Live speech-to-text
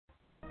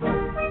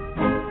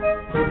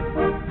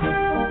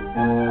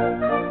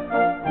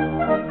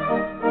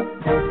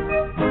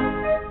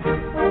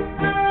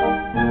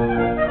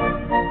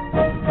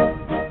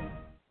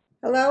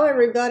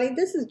everybody.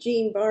 This is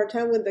Jean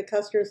Barto with the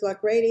Custer's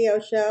Luck Radio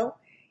Show,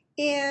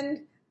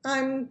 and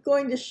I'm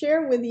going to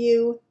share with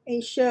you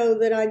a show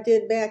that I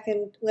did back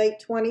in late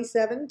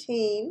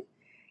 2017,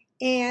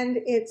 and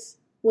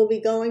will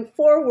be going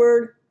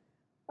forward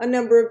a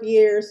number of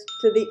years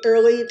to the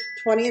early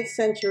 20th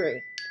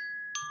century.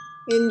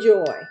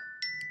 Enjoy.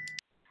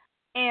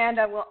 And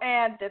I will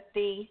add that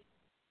the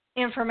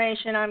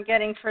information I'm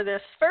getting for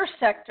this first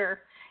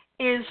sector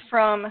is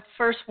from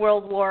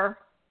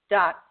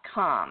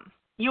firstworldwar.com.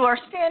 You are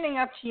standing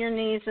up to your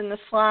knees in the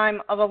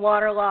slime of a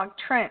waterlogged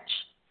trench.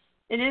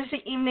 It is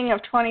the evening of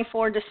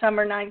 24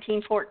 December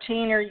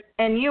 1914,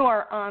 and you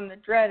are on the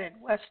dreaded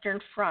Western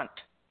Front.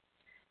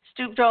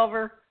 Stooped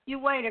over, you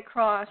wade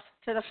across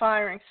to the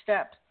firing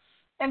step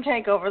and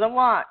take over the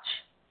watch.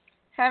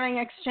 Having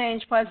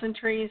exchanged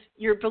pleasantries,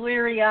 your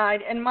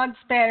bleary-eyed and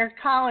mud-spattered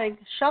colleague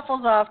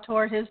shuffles off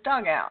toward his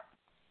dugout.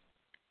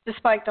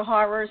 Despite the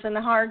horrors and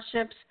the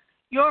hardships,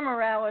 your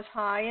morale is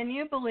high, and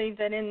you believe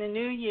that in the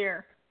new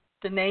year,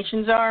 the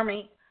nation's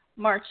army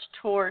marched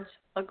towards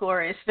a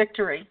glorious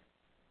victory.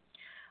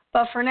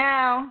 But for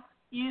now,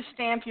 you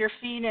stamp your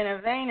feet in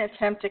a vain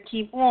attempt to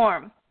keep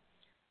warm.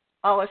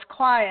 All is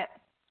quiet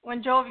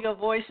when jovial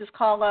voices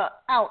call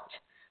out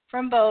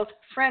from both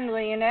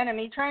friendly and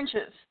enemy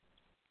trenches.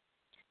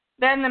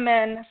 Then the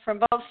men from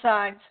both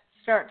sides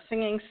start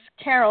singing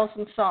carols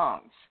and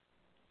songs.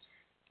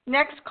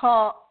 Next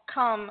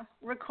come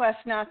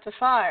requests not to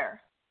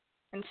fire,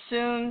 and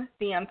soon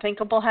the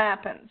unthinkable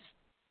happens.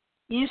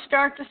 You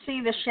start to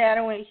see the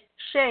shadowy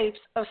shapes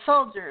of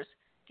soldiers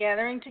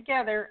gathering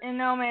together in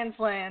no man's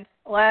land,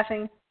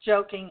 laughing,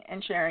 joking,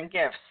 and sharing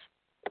gifts.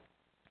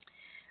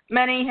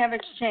 Many have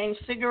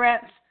exchanged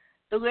cigarettes,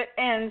 the lit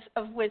ends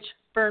of which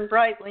burn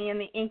brightly in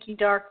the inky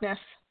darkness.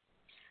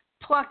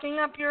 Plucking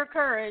up your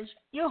courage,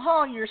 you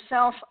haul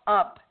yourself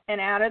up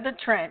and out of the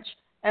trench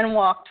and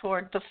walk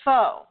toward the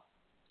foe.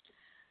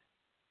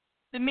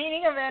 The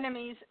meeting of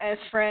enemies as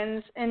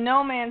friends in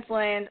no man's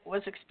land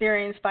was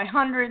experienced by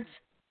hundreds,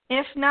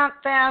 if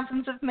not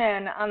thousands of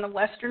men on the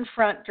Western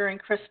Front during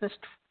Christmas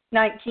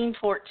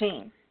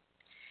 1914.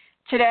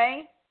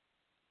 Today,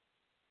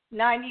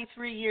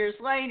 93 years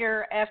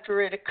later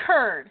after it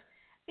occurred,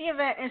 the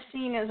event is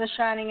seen as a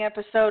shining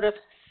episode of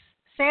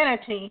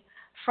sanity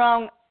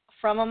from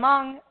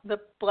among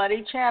the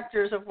bloody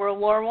chapters of World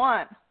War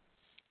I,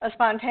 a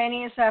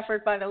spontaneous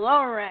effort by the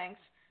lower ranks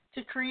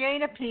to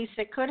create a peace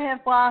that could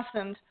have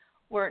blossomed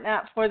were it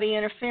not for the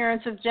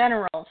interference of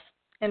generals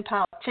and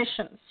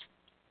politicians.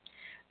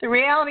 The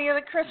reality of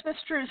the Christmas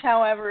Truce,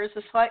 however, is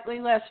a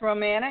slightly less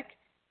romantic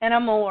and a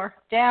more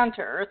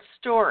down-to-earth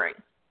story.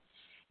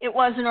 It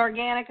was an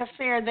organic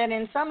affair that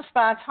in some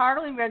spots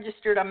hardly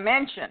registered a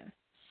mention,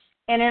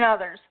 and in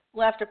others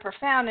left a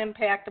profound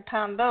impact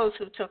upon those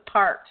who took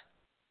part.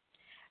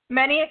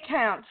 Many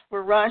accounts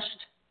were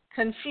rushed,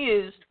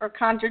 confused, or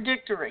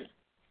contradictory.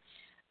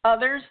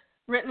 Others,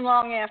 written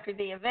long after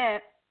the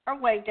event, are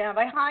weighed down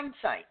by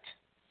hindsight.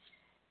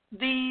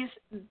 These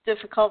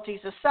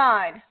difficulties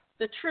aside,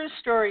 the true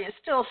story is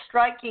still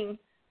striking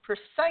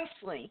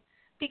precisely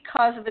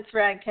because of its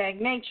ragtag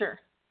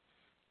nature.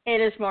 It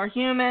is more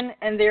human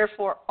and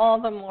therefore all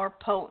the more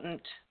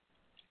potent.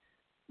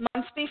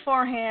 Months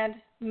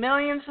beforehand,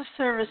 millions of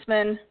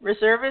servicemen,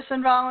 reservists,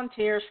 and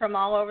volunteers from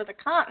all over the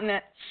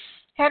continent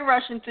had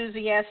rushed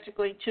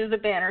enthusiastically to the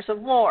banners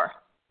of war.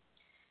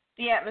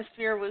 The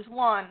atmosphere was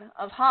one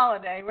of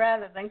holiday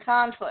rather than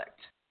conflict.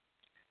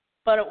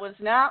 But it was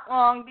not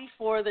long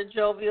before the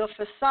jovial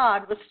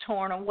facade was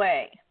torn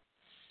away.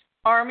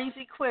 Armies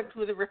equipped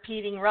with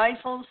repeating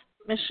rifles,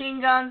 machine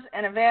guns,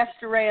 and a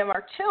vast array of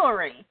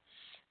artillery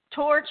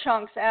tore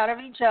chunks out of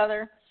each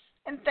other,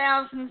 and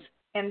thousands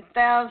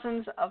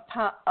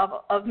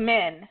of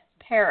men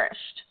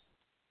perished.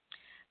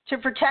 To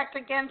protect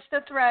against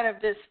the threat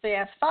of this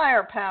vast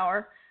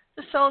firepower,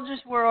 the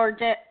soldiers were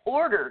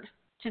ordered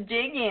to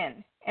dig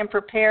in and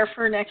prepare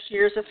for next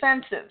year's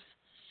offensives,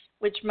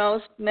 which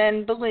most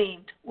men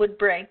believed would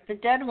break the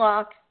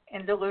deadlock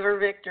and deliver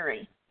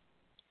victory.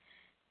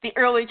 The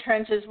early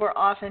trenches were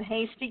often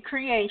hasty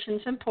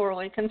creations and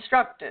poorly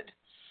constructed.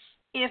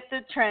 If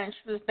the trench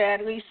was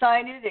badly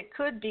sited, it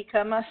could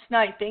become a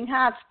sniping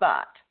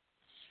hotspot.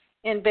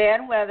 In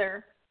bad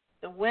weather,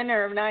 the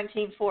winter of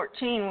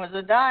 1914 was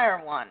a dire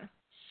one.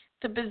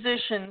 The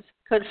positions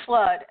could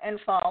flood and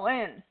fall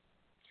in.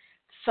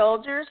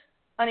 Soldiers,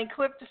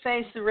 unequipped to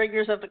face the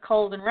rigors of the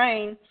cold and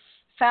rain,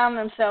 found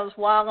themselves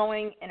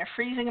wallowing in a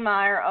freezing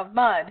mire of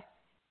mud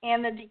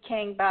and the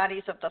decaying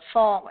bodies of the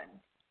fallen.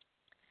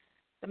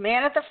 The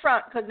man at the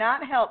front could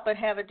not help but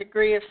have a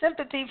degree of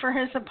sympathy for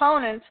his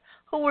opponents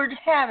who were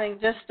having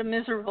just a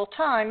miserable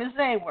time as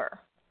they were.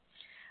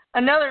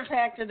 Another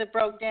factor that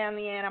broke down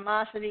the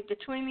animosity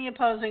between the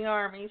opposing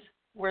armies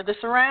were the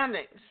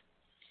surroundings.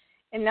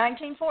 In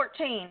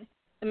 1914,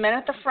 the men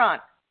at the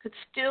front could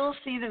still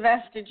see the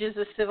vestiges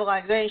of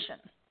civilization.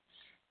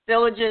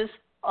 Villages,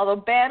 although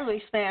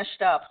badly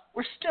smashed up,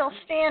 were still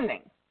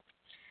standing.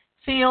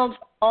 Fields,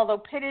 although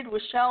pitted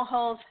with shell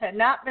holes, had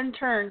not been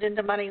turned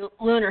into muddy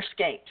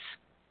lunarscapes.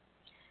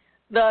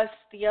 Thus,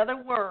 the other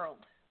world,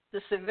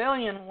 the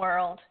civilian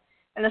world,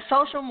 and the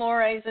social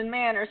mores and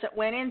manners that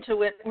went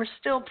into it were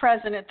still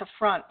present at the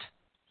front.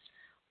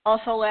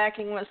 Also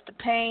lacking was the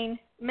pain,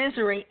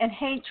 misery, and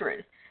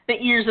hatred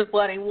that years of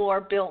bloody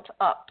war built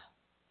up.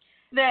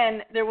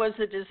 Then there was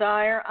a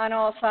desire on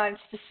all sides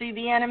to see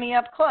the enemy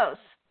up close.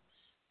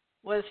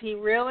 Was he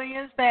really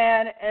as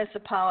bad as the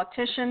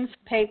politicians,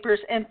 papers,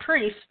 and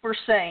priests were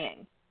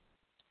saying?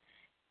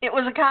 It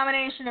was a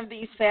combination of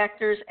these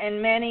factors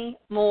and many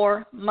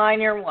more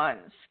minor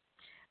ones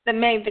that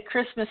made the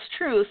Christmas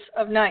Truce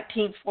of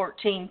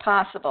 1914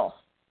 possible.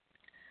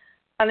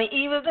 On the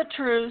eve of the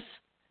truce,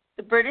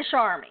 the British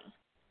Army,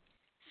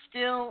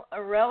 still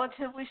a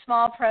relatively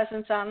small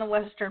presence on the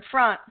Western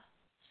Front,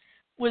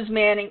 was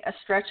manning a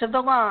stretch of the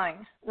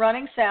line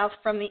running south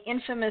from the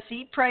infamous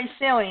Ypres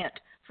salient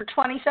for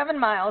 27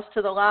 miles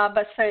to the La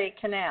Bassée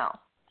Canal.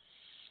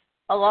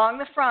 Along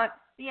the front,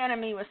 the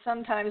enemy was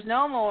sometimes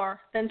no more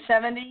than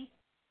 70,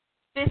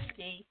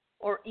 50,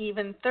 or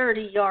even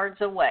 30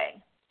 yards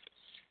away.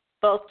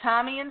 Both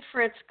Tommy and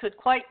Fritz could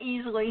quite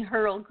easily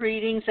hurl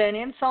greetings and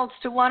insults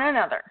to one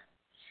another,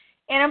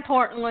 and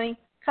importantly,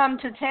 come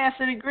to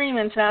tacit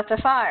agreements not to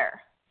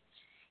fire.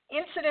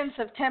 Incidents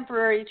of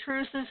temporary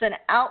truces and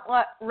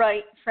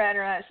outright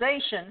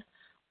fraternization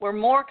were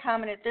more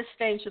common at this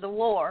stage of the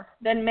war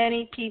than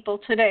many people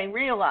today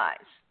realize.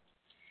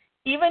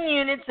 Even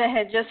units that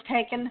had just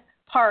taken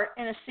part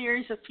in a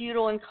series of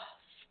futile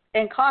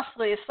and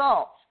costly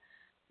assaults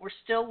were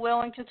still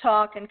willing to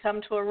talk and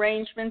come to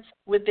arrangements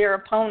with their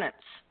opponents.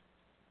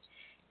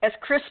 As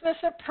Christmas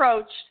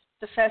approached,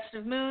 the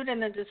festive mood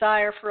and the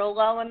desire for a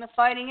lull in the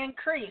fighting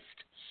increased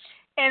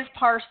as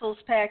parcels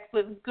packed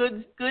with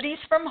goodies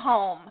from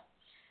home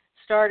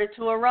started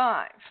to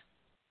arrive.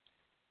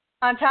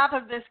 On top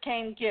of this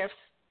came gifts,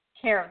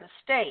 care of the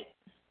state.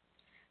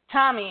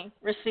 Tommy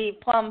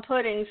received plum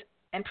puddings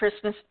and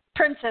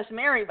Princess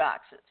Mary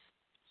boxes,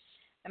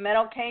 a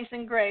metal case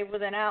engraved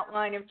with an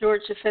outline of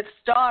George V's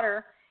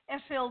daughter and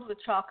filled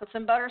with chocolates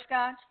and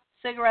butterscotch,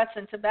 cigarettes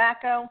and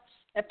tobacco,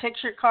 a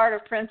picture card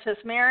of Princess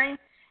Mary,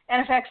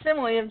 and a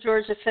facsimile of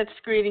George V's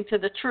greeting to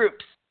the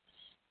troops,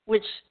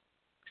 which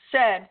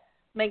said,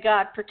 "May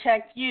God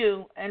protect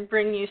you and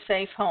bring you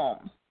safe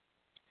home."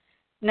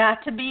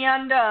 Not to be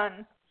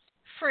undone,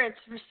 Fritz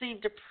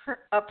received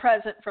a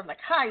present from the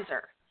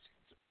Kaiser,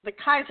 the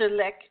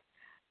Kaiserlich,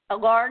 a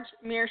large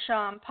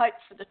meerschaum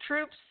pipe for the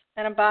troops,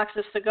 and a box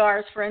of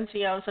cigars for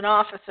NCOs and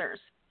officers.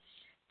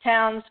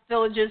 Towns,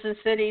 villages, and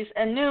cities,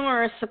 and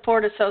numerous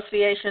support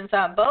associations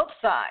on both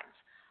sides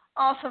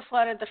also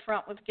flooded the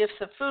front with gifts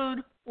of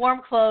food,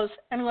 warm clothes,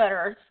 and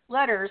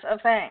letters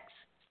of thanks.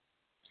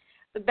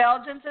 The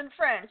Belgians and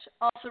French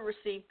also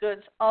received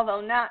goods,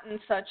 although not in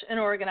such an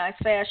organized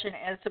fashion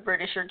as the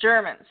British or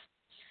Germans.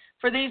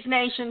 For these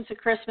nations, the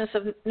Christmas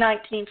of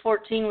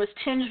 1914 was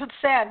tinged with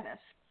sadness.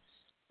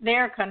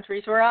 Their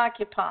countries were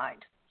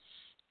occupied.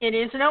 It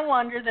is no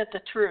wonder that the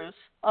truce,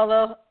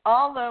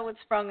 although it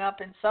sprung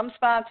up in some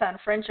spots on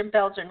French and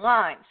Belgian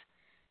lines,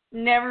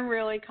 never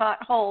really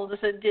caught hold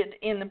as it did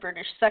in the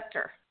British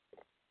sector.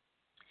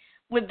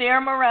 With their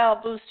morale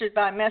boosted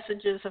by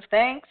messages of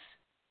thanks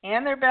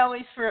and their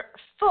bellies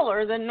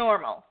fuller than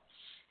normal,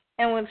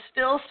 and with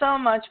still so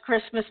much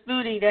Christmas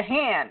booty to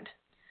hand,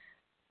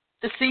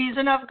 the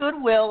season of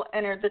goodwill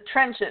entered the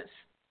trenches.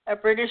 A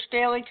British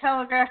Daily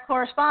Telegraph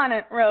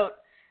correspondent wrote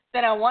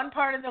that on one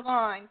part of the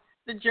line,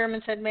 the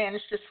Germans had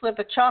managed to slip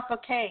a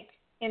chocolate cake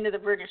into the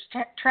British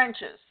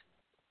trenches.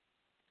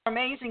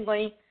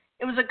 Amazingly,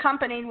 it was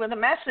accompanied with a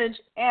message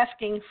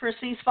asking for a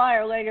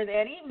ceasefire later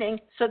that evening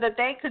so that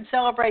they could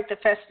celebrate the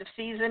festive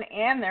season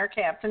and their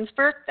captain's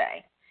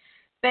birthday.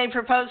 They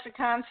proposed a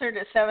concert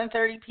at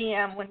 7:30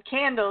 p.m. when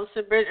candles,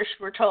 the British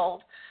were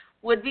told,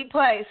 would be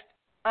placed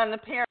on the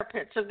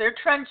parapets of their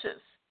trenches.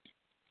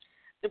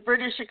 The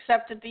British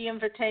accepted the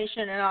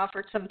invitation and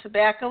offered some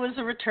tobacco as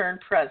a return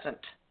present.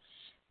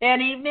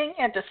 That evening,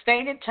 at the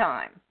stated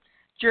time,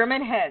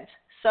 German heads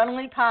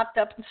suddenly popped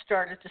up and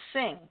started to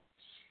sing.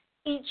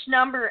 Each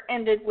number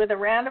ended with a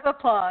round of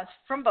applause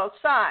from both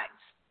sides.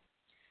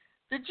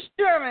 The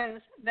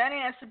Germans then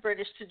asked the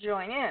British to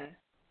join in.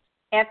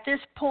 At this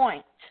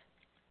point,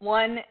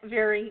 one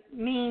very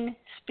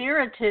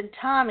mean-spirited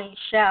Tommy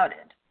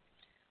shouted,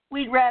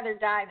 "We'd rather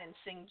die than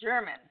sing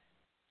German,"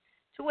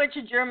 to which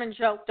a German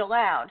joked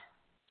aloud,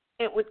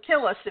 "It would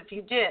kill us if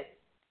you did."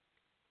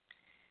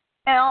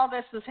 And all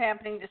this was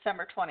happening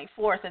December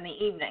 24th in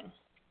the evening.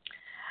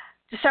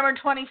 December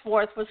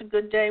 24th was a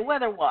good day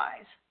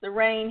weather-wise. The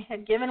rain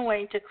had given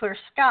way to clear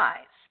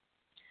skies.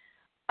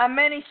 On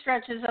many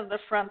stretches of the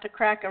front, the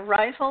crack of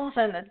rifles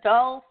and the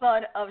dull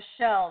thud of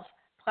shells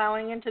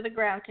plowing into the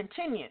ground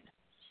continued,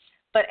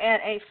 but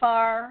at a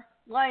far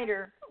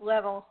lighter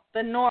level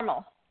than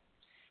normal.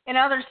 In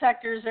other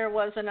sectors, there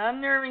was an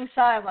unnerving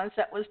silence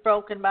that was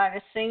broken by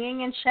the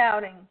singing and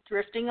shouting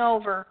drifting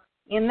over,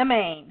 in the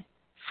main,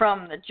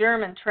 from the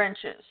German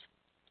trenches.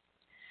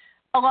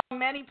 Along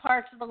many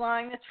parts of the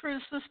line, the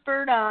truce was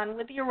spurred on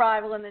with the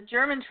arrival in the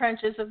German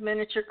trenches of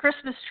miniature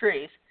Christmas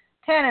trees,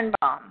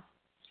 Tannenbaum.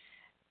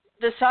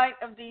 The sight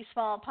of these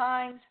small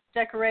pines,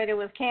 decorated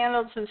with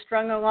candles and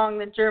strung along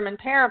the German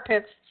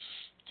parapets,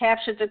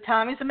 captured the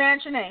Tommies'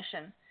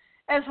 imagination,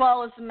 as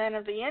well as the men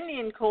of the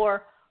Indian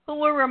Corps, who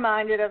were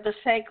reminded of the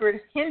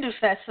sacred Hindu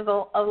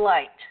festival of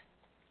light.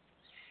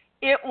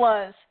 It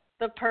was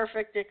the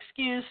perfect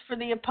excuse for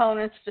the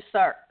opponents to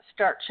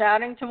start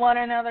shouting to one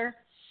another,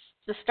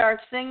 to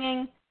start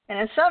singing, and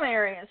in some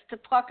areas to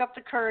pluck up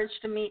the courage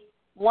to meet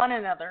one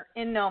another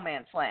in no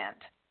man's land.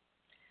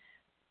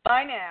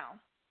 By now,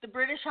 the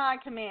British High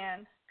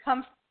Command,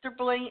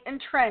 comfortably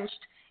entrenched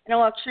in a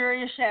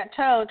luxurious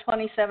chateau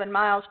 27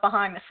 miles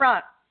behind the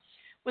front,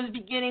 was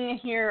beginning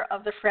to hear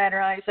of the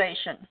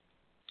fraternization.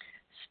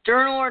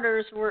 Stern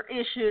orders were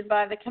issued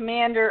by the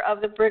commander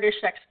of the British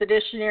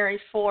Expeditionary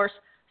Force,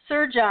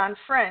 Sir John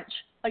French,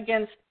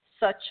 against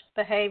such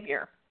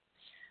behavior.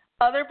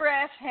 Other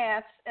brass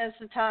hats, as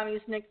the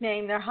Tommies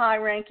nicknamed their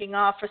high-ranking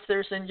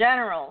officers and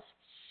generals,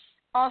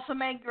 also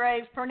made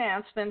grave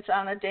pronouncements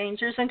on the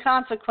dangers and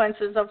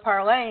consequences of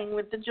parleying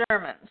with the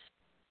Germans.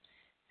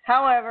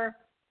 However,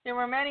 there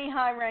were many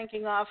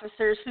high-ranking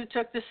officers who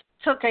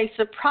took a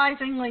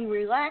surprisingly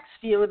relaxed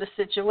view of the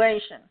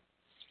situation.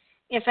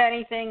 If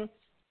anything,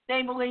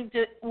 they believed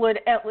it would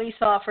at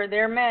least offer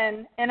their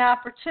men an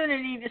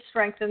opportunity to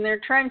strengthen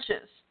their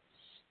trenches.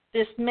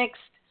 This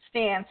mixed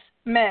stance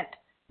meant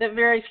that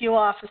very few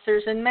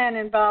officers and men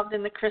involved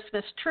in the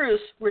Christmas Truce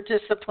were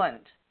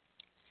disciplined.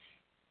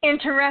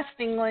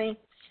 Interestingly,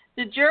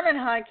 the German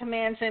High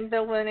Command's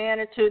ambivalent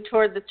attitude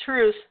toward the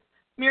truce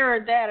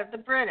mirrored that of the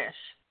British.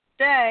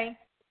 They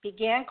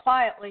began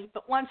quietly,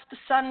 but once the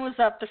sun was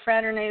up, the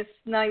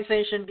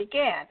fraternization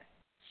began.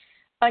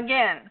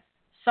 Again,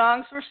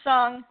 songs were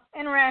sung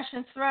and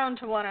rations thrown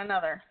to one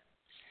another.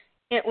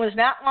 It was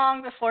not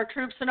long before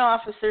troops and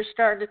officers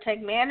started to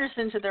take matters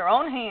into their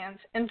own hands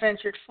and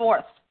ventured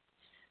forth.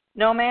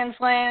 No man's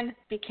land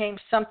became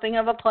something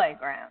of a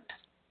playground.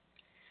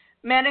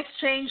 Men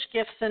exchanged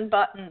gifts and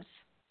buttons.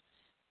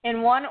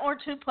 In one or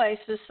two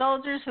places,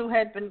 soldiers who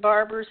had been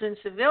barbers in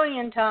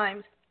civilian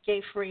times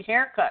gave free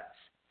haircuts.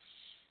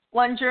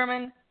 One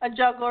German, a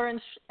juggler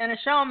and a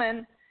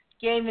showman,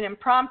 gave an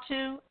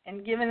impromptu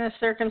and, given the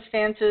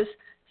circumstances,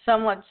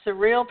 somewhat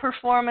surreal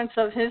performance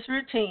of his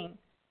routine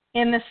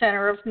in the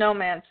center of no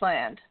man's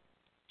land.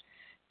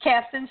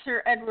 Captain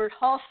Sir Edward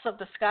Hulse of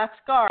the Scots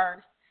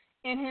Guard,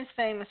 in his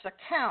famous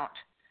account,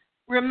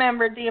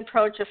 remembered the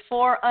approach of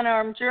 4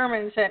 unarmed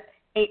Germans at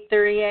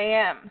 8:30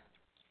 a.m.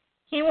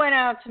 He went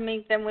out to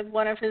meet them with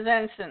one of his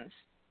ensigns.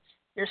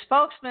 Your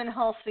spokesman,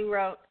 Hulsey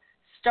wrote,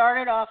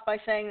 started off by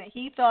saying that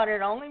he thought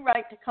it only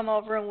right to come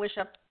over and wish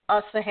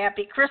us a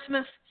happy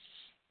Christmas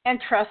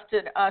and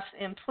trusted us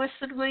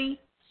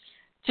implicitly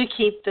to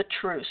keep the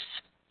truce.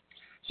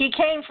 He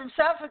came from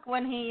Suffolk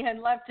when he had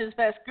left his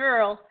best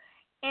girl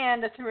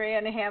and a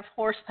 3.5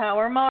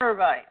 horsepower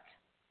motorbike.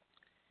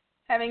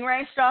 Having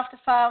raced off to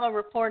file a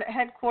report at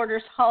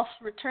headquarters, Hulse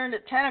returned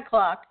at 10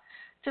 o'clock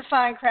to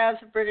find crowds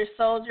of British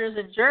soldiers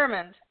and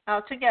Germans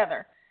out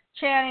together,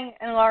 chatting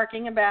and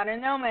larking about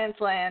in no man's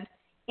land,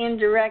 in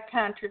direct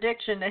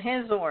contradiction to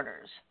his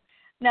orders.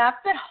 Not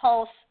that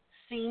Hulse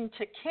seemed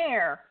to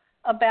care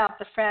about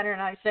the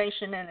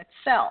fraternization in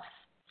itself.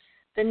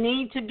 The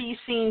need to be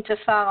seen to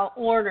follow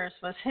orders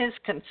was his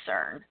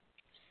concern.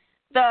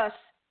 Thus,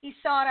 he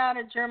sought out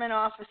a German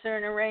officer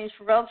and arranged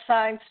for both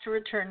sides to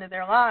return to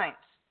their lines.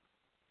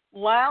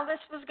 While this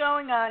was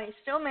going on, he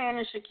still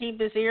managed to keep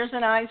his ears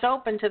and eyes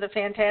open to the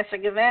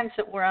fantastic events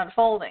that were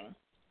unfolding.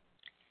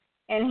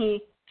 And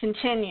he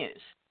continues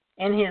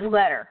in his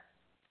letter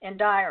and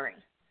diary.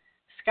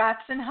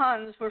 Scots and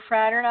Huns were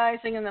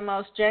fraternizing in the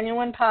most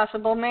genuine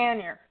possible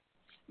manner.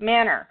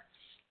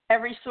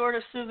 Every sort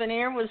of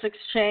souvenir was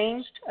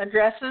exchanged,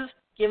 addresses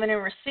given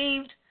and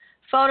received,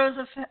 photos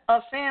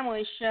of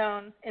families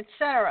shown,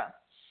 etc.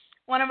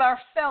 One of our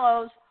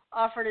fellows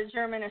offered a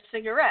German a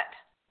cigarette.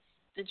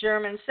 The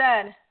German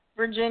said,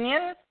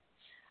 Virginian?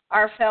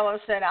 Our fellow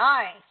said,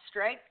 aye,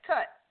 straight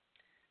cut.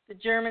 The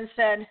German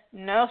said,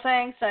 no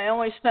thanks, I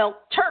only smell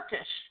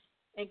Turkish.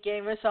 It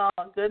gave us all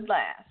a good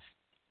laugh.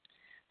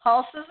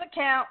 Hulse's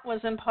account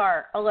was in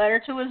part a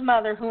letter to his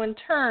mother, who in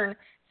turn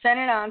sent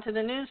it on to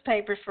the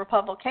newspapers for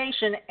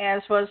publication,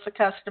 as was the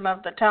custom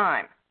of the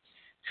time.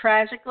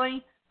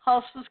 Tragically,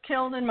 Hulse was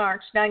killed in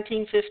March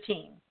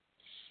 1915.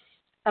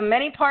 On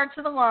many parts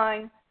of the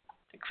line,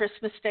 the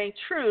Christmas Day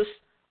truce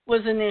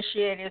was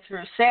initiated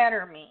through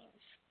sadder means.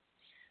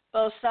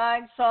 Both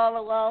sides saw the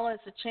lull as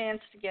a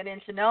chance to get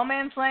into no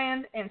man's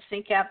land and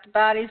seek out the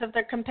bodies of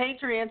their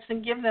compatriots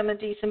and give them a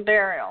decent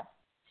burial.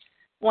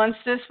 Once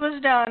this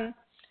was done,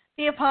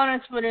 the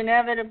opponents would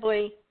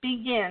inevitably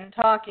begin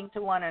talking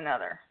to one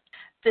another.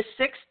 The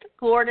 6th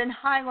Gordon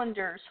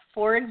Highlanders,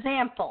 for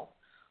example,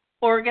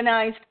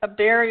 organized a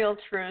burial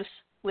truce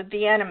with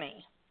the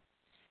enemy.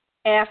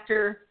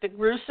 After the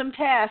gruesome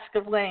task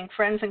of laying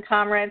friends and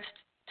comrades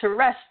to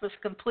rest was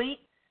complete,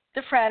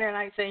 the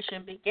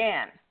fraternization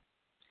began.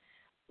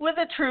 With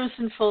a truce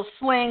in full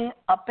swing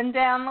up and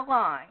down the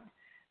line,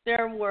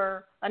 there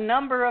were a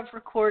number of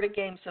recorded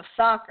games of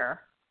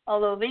soccer,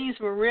 although these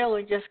were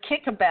really just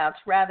kickabouts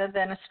rather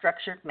than a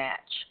structured match.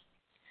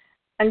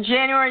 On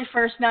January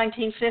 1st,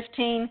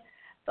 1915,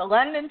 the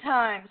London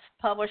Times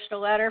published a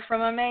letter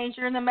from a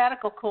major in the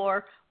Medical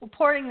Corps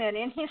reporting that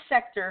in his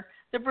sector,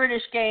 the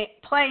British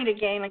played a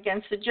game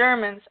against the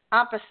Germans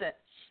opposite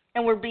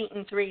and were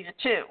beaten 3-2.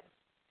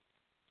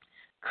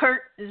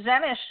 Kurt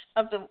Zemisch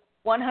of the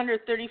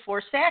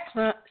 134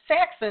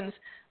 Saxons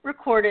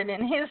recorded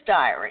in his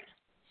diary,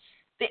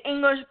 "The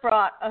English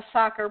brought a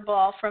soccer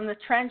ball from the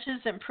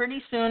trenches, and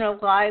pretty soon a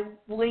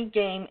lively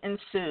game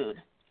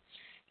ensued.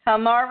 How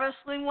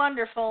marvelously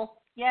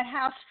wonderful, yet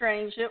how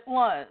strange it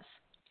was.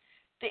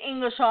 The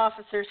English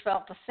officers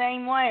felt the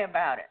same way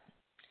about it.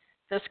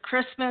 This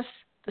Christmas,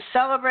 the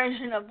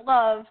celebration of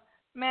love,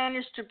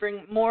 managed to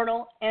bring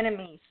mortal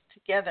enemies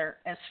together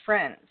as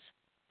friends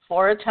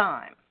for a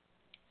time."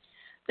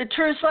 The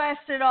truce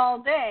lasted all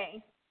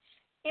day.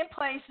 In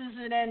places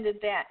it ended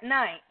that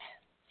night,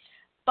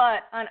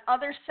 but on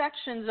other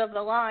sections of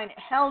the line it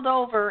held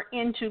over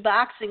into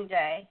Boxing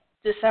Day,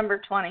 December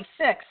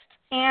 26th,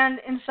 and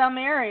in some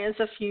areas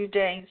a few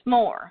days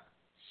more.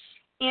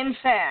 In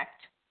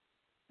fact,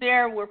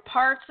 there were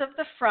parts of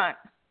the front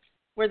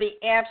where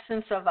the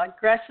absence of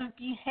aggressive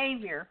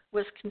behavior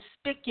was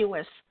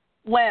conspicuous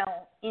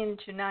well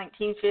into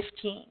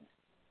 1915.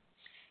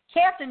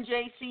 Captain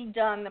J.C.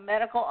 Dunn, the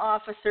medical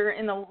officer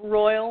in the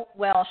Royal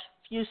Welsh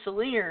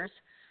Fusiliers,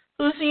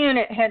 whose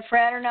unit had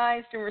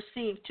fraternized and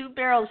received 2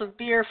 barrels of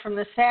beer from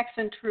the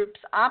Saxon troops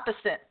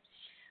opposite,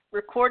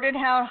 recorded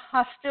how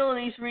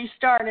hostilities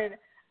restarted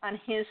on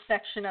his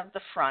section of the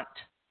front.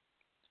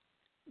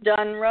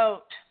 Dunn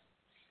wrote,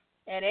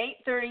 "At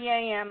 8:30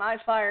 a.m. I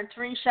fired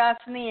 3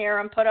 shots in the air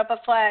and put up a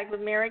flag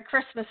with Merry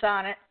Christmas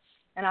on it,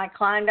 and I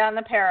climbed on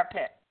the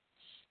parapet.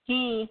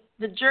 The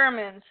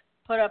Germans,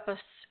 put up a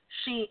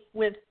sheet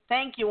with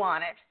thank you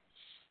on it,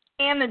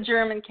 and the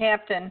German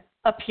captain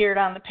appeared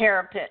on the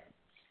parapet.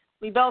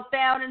 We both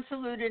bowed and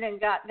saluted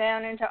and got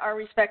down into our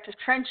respective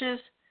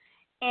trenches,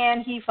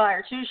 and he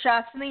fired 2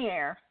 shots in the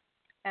air,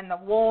 and the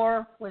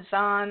war was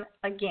on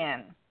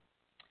again."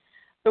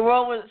 The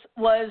war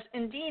was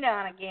indeed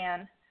on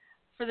again,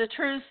 for the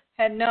truce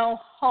had no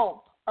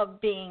hope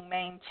of being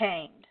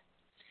maintained.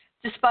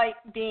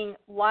 Despite being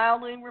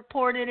wildly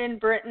reported in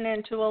Britain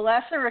and to a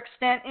lesser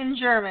extent in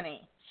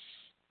Germany,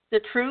 the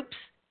troops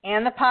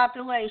and the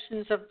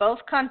populations of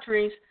both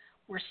countries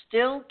were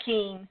still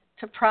keen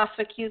to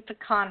prosecute the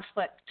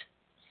conflict.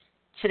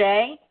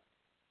 Today,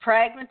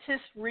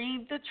 pragmatists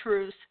read the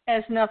truce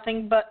as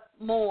nothing but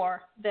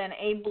more than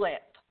a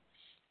blip,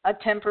 a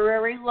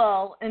temporary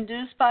lull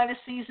induced by the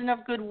season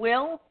of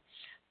goodwill,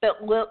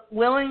 but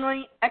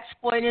willingly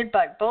exploited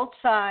by both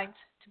sides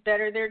to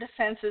better their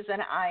defenses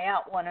and eye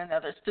out one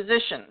another's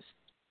positions.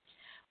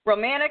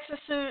 Romantics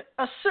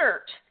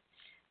assert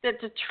that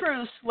the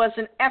truce was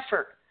an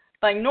effort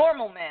by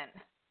normal men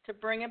to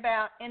bring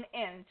about an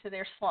end to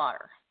their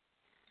slaughter.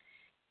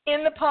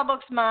 In the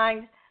public's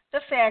mind,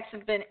 the facts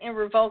have been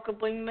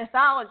irrevocably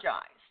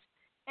mythologized,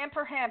 and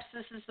perhaps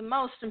this is the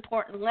most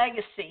important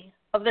legacy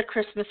of the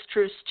Christmas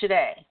truce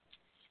today.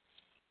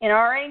 In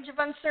our age of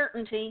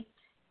uncertainty,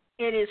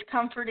 it is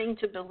comforting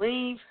to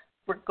believe,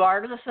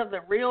 regardless of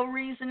the real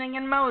reasoning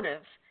and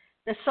motives,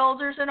 the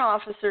soldiers and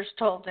officers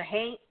told to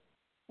hate,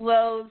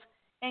 loathe,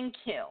 and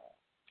kill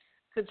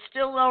could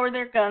still lower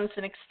their guns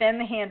and extend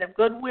the hand of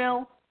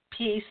goodwill,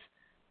 peace,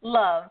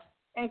 love,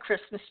 and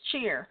Christmas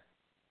cheer.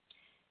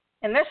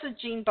 And this is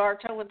Jean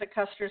Barto with the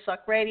Custer's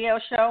Luck Radio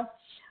Show.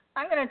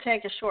 I'm going to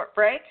take a short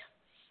break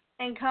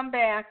and come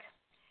back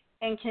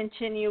and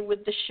continue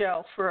with the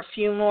show for a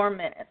few more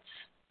minutes.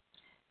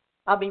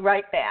 I'll be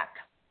right back.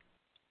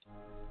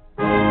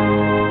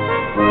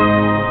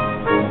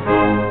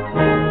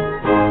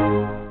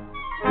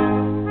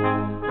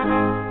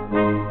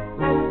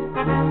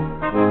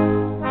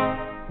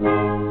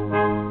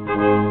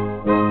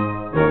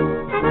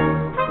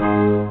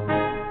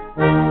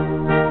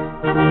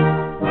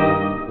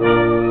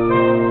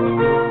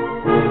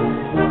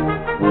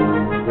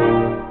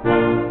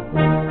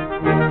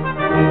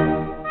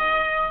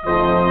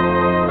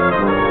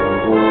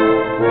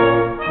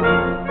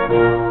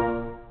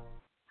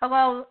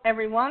 Hello,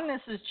 everyone.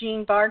 This is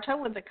Jean Barto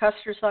with the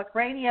Custer's Luck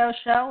Radio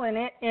Show, and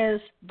it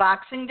is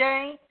Boxing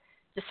Day,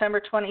 December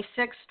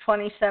 26,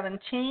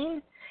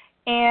 2017,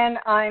 and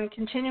I'm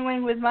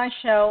continuing with my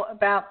show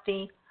about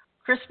the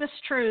Christmas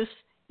Truce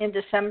in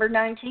December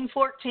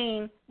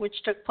 1914, which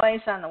took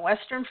place on the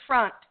Western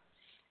Front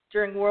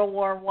during World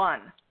War I.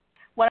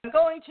 What I'm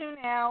going to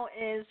now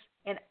is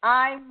an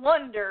I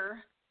Wonder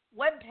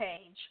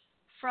webpage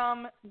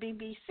from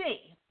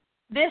BBC.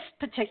 This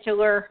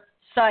particular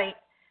site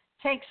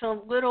takes a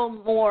little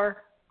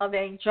more of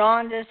a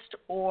jaundiced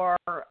or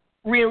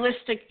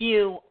realistic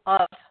view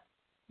of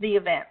the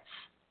events.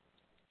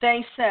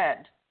 They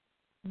said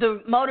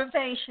the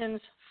motivations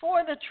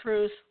for the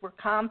truce were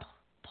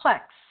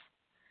complex,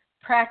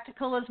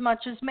 practical as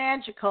much as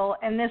magical,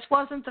 and this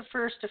wasn't the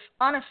first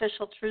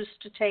unofficial truce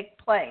to take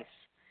place.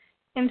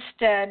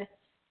 Instead,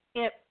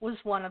 it was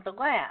one of the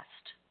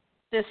last.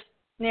 This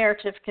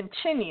narrative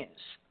continues.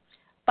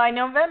 By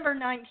November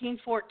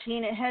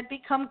 1914, it had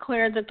become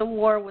clear that the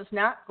war was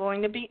not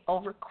going to be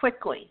over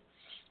quickly.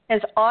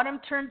 As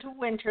autumn turned to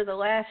winter, the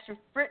last of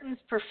Britain's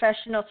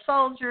professional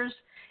soldiers,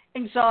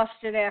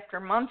 exhausted after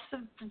months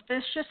of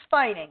vicious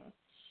fighting,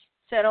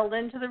 settled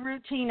into the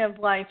routine of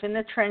life in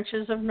the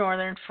trenches of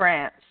northern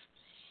France.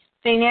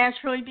 They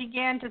naturally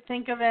began to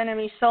think of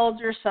enemy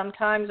soldiers,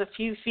 sometimes a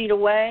few feet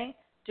away,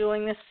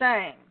 doing the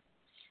same.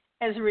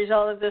 As a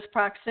result of this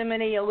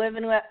proximity, a live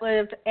and let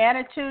live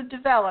attitude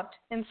developed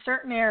in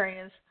certain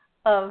areas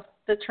of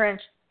the trench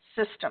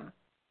system.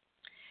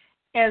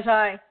 As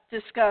I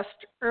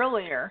discussed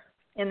earlier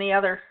in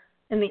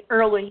the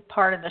early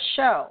part of the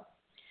show,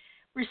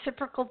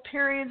 reciprocal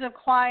periods of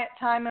quiet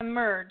time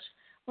emerged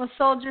when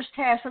soldiers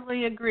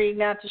tacitly agreed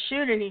not to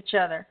shoot at each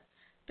other.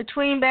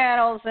 Between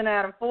battles and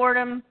out of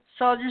boredom,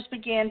 soldiers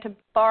began to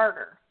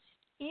barter,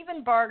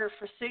 even barter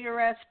for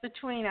cigarettes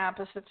between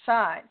opposite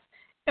sides.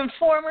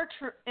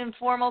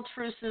 Informal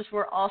truces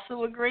were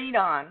also agreed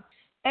on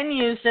and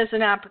used as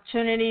an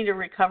opportunity to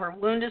recover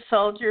wounded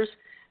soldiers,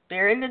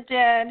 bury the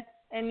dead,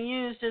 and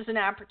used as an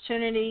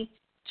opportunity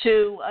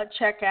to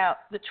check out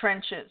the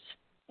trenches.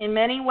 In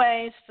many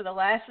ways, for the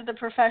last of the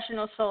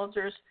professional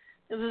soldiers,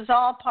 this was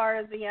all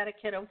part of the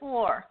etiquette of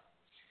war.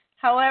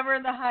 However,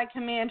 the High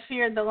Command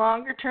feared the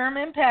longer-term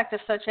impact of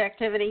such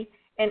activity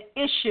and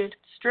issued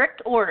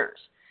strict orders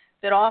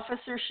that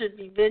officers should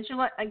be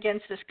vigilant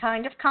against this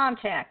kind of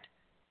contact,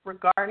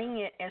 regarding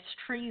it as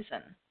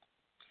treason.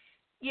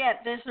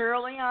 Yet, this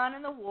early on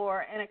in the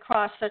war and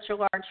across such a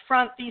large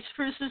front, these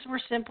truces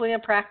were simply a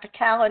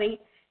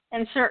practicality,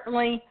 and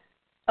certainly,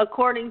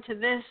 according to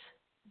this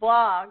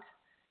blog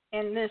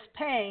and this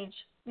page,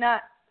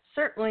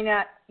 certainly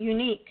not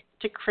unique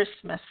to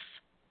Christmas.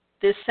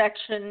 This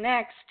section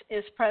next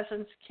is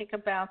presents,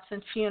 kickabouts,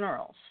 and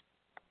funerals.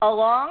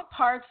 Along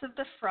parts of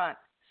the front,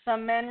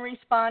 some men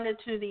responded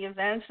to the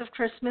events of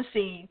Christmas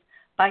Eve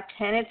by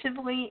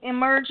tentatively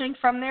emerging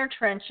from their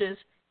trenches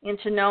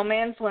into no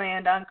man's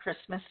land on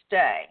Christmas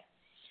Day.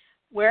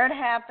 Where it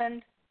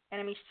happened,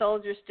 enemy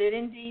soldiers did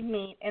indeed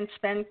meet and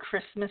spend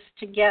Christmas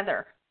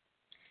together.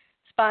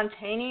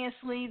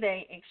 Spontaneously,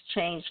 they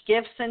exchanged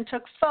gifts and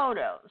took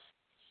photos.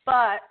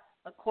 But,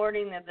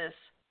 according to this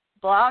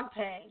blog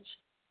page,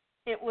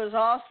 it was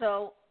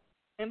also,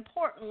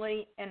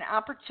 importantly, an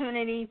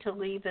opportunity to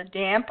leave the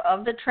damp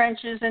of the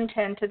trenches and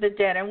tend to the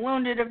dead and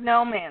wounded of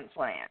no man's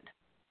land.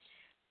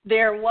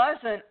 There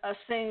wasn't a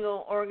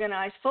single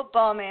organized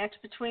football match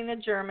between the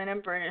German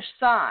and British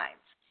sides.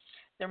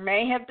 There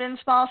may have been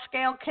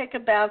small-scale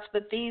kickabouts,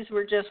 but these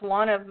were just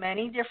one of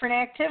many different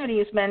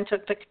activities men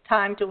took the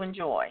time to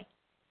enjoy.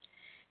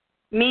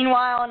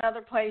 Meanwhile, in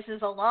other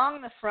places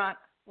along the front,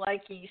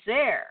 like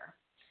Yser,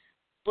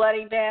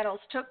 bloody battles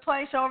took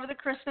place over the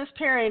Christmas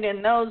period,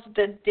 and those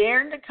that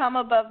dared to come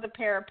above the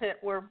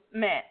parapet were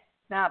met,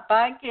 not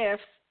by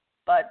gifts,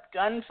 but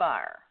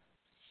gunfire.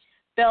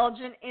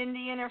 Belgian,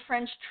 Indian, and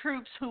French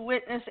troops who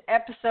witnessed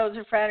episodes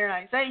of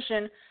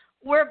fraternization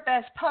were at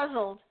best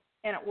puzzled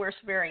and at worst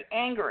very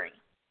angry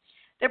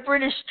that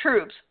British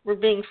troops were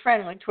being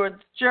friendly toward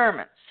the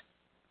Germans.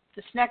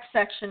 This next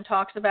section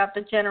talks about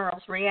the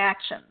general's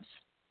reactions.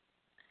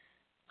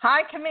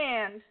 High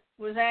Command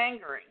was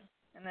angry,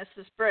 and this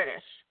is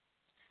British.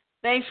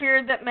 They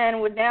feared that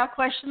men would now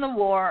question the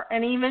war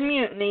and even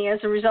mutiny as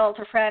a result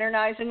of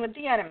fraternizing with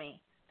the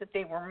enemy that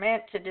they were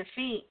meant to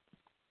defeat.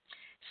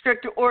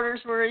 Stricter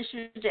orders were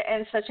issued to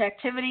end such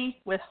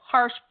activity with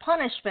harsh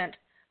punishment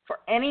for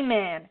any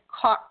man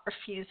caught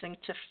refusing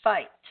to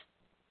fight.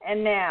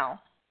 And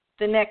now,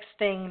 the next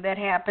thing that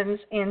happens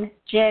in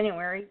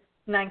January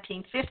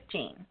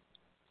 1915.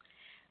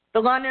 The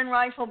London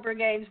Rifle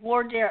Brigade's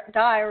War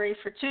Diary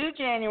for 2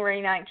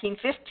 January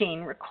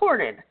 1915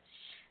 recorded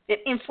that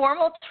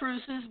informal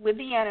truces with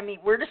the enemy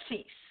were to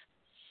cease,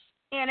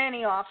 and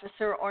any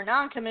officer or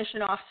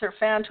non-commissioned officer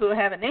found to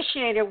have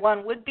initiated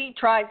one would be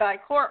tried by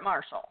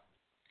court-martial.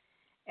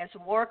 As the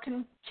war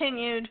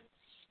continued,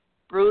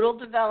 brutal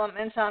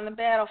developments on the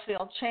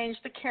battlefield changed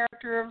the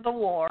character of the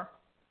war.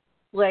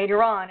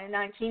 Later on in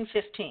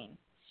 1915,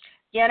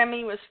 the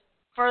enemy was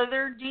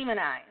further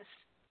demonized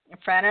and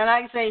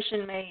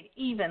fraternization made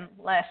even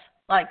less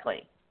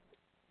likely.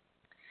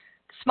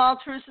 The small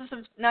truces of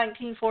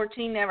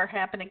 1914 never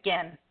happened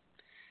again.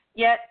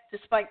 Yet,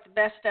 despite the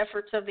best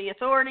efforts of the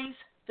authorities,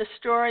 the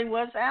story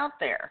was out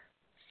there,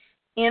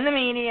 in the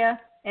media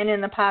and in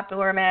the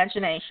popular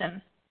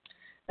imagination,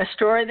 a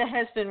story that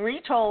has been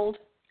retold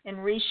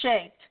and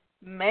reshaped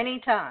many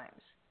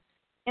times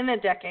in the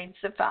decades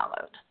that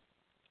followed.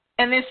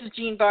 And this is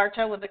Jean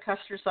Barto with the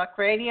Custer's Luck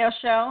Radio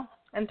Show,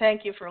 and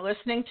thank you for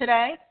listening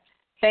today.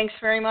 Thanks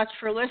very much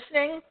for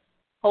listening.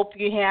 Hope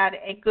you had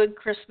a good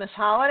Christmas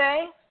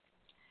holiday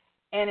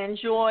and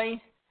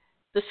enjoy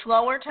the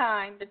slower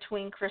time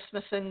between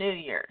Christmas and New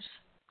Year's.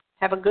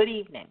 Have a good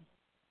evening.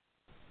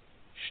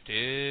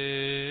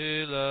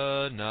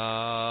 Stille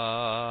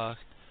Nacht,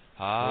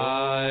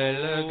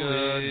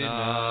 heilige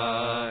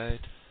Nacht,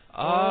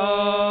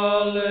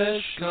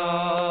 alles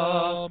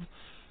schlapp,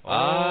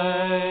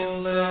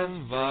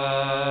 eilen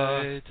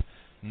weit,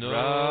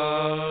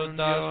 nur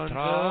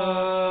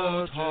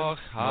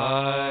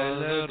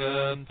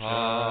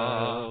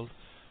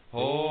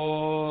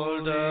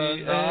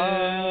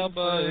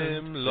aber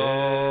im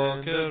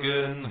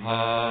lockeren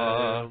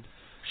Hart,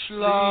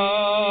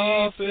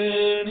 schlaf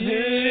in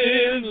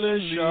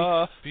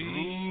himmlischer Peace,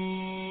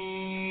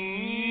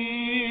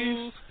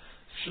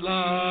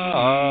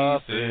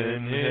 schlaf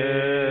in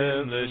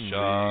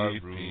himmlischer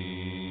Peace.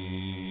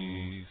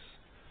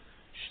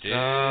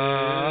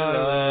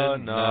 Stille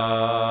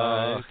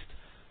Nacht,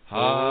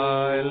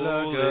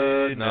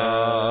 heilige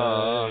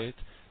Nacht,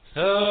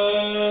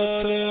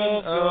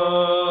 Hirten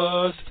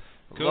Ost,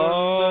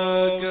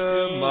 Gottgemacht,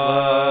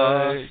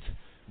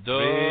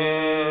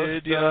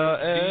 durch dir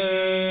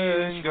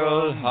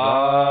Engel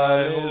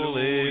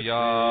Halleluja,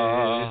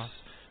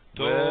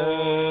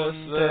 durch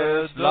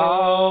des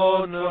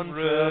Laun und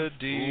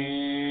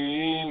redeeming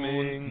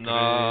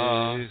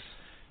Christ,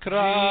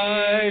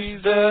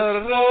 Christ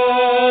der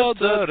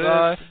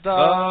Retter da,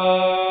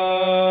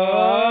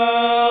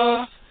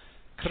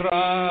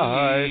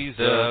 Christ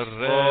der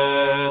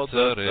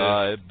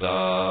Retter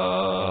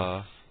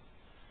da.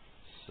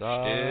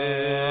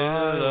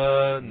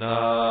 Stille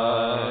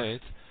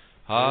Nacht,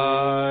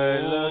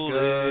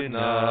 heilige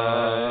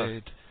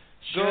Nacht,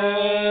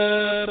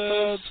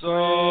 Gottes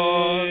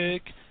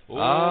Zeug,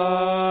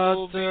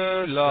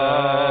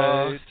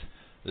 Leid,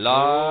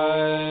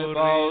 Leib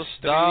aus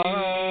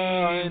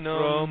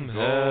deinem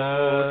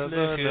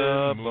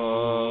herrlichen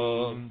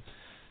Mund,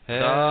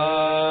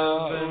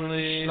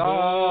 heavenly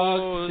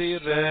schlag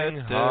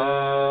direkt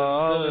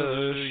Halleluja.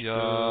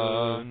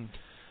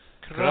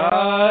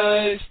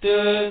 Christ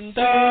in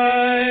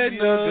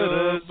deiner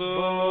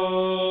Geburt,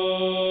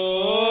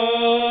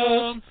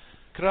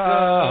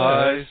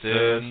 Christ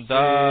in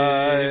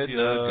deiner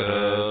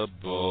Geburt.